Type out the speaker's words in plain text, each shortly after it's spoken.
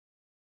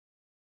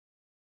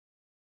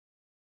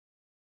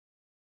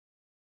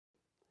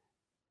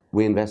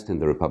We invest in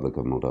the Republic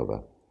of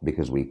Moldova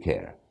because we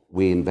care.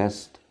 We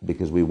invest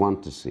because we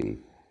want to see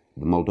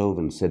the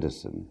Moldovan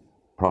citizen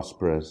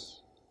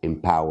prosperous,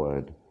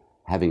 empowered,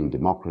 having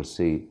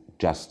democracy,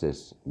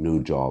 justice,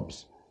 new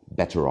jobs,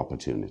 better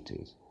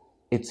opportunities.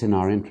 It's in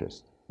our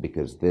interest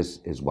because this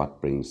is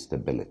what brings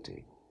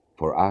stability.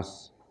 For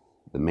us,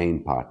 the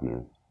main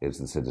partner is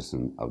the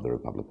citizen of the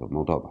Republic of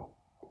Moldova.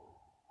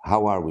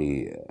 How are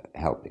we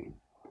helping?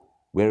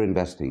 We're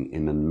investing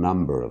in a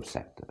number of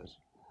sectors,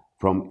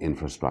 from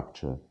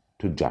infrastructure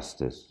to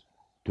justice,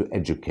 to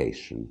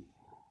education,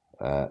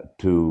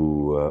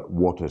 to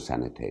water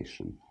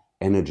sanitation,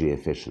 energy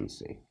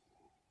efficiency.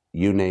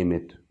 You name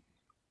it,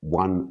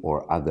 one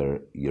or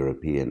other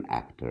European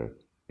actor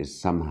is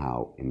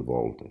somehow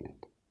involved in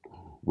it.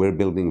 We're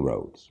building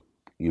roads.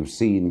 You've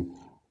seen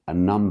a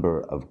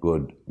number of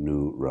good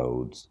new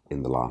roads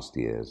in the last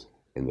years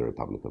in the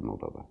Republic of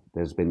Moldova.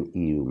 There's been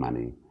EU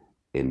money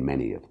in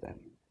many of them.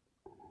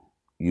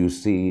 You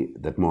see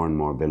that more and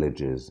more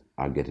villages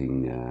are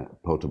getting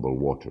potable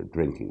water,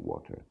 drinking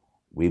water.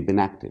 We've been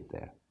active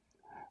there.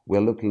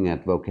 We're looking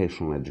at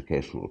vocational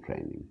educational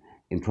training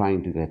in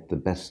trying to get the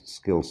best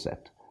skill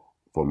set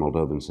for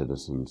Moldovan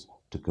citizens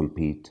to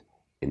compete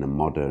in a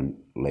modern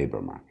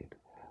labor market.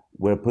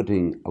 We're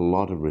putting a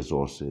lot of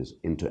resources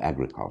into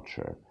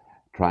agriculture,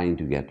 trying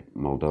to get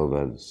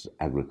Moldova's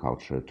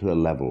agriculture to a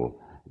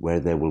level where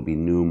there will be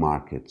new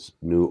markets,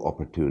 new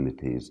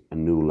opportunities, a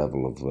new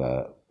level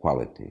of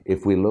quality.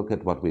 If we look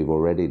at what we've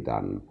already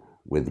done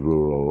with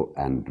rural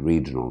and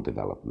regional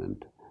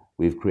development,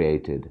 we've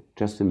created,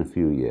 just in a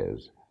few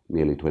years,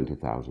 nearly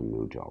 20,000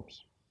 new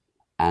jobs.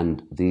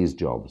 And these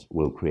jobs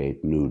will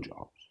create new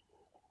jobs.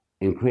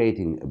 In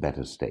creating a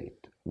better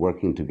state,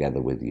 working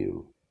together with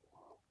you,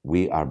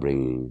 we are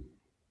bringing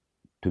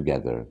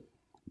together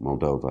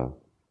Moldova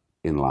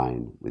in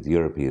line with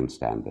European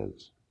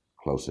standards,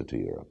 closer to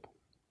Europe.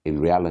 In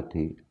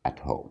reality, at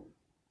home.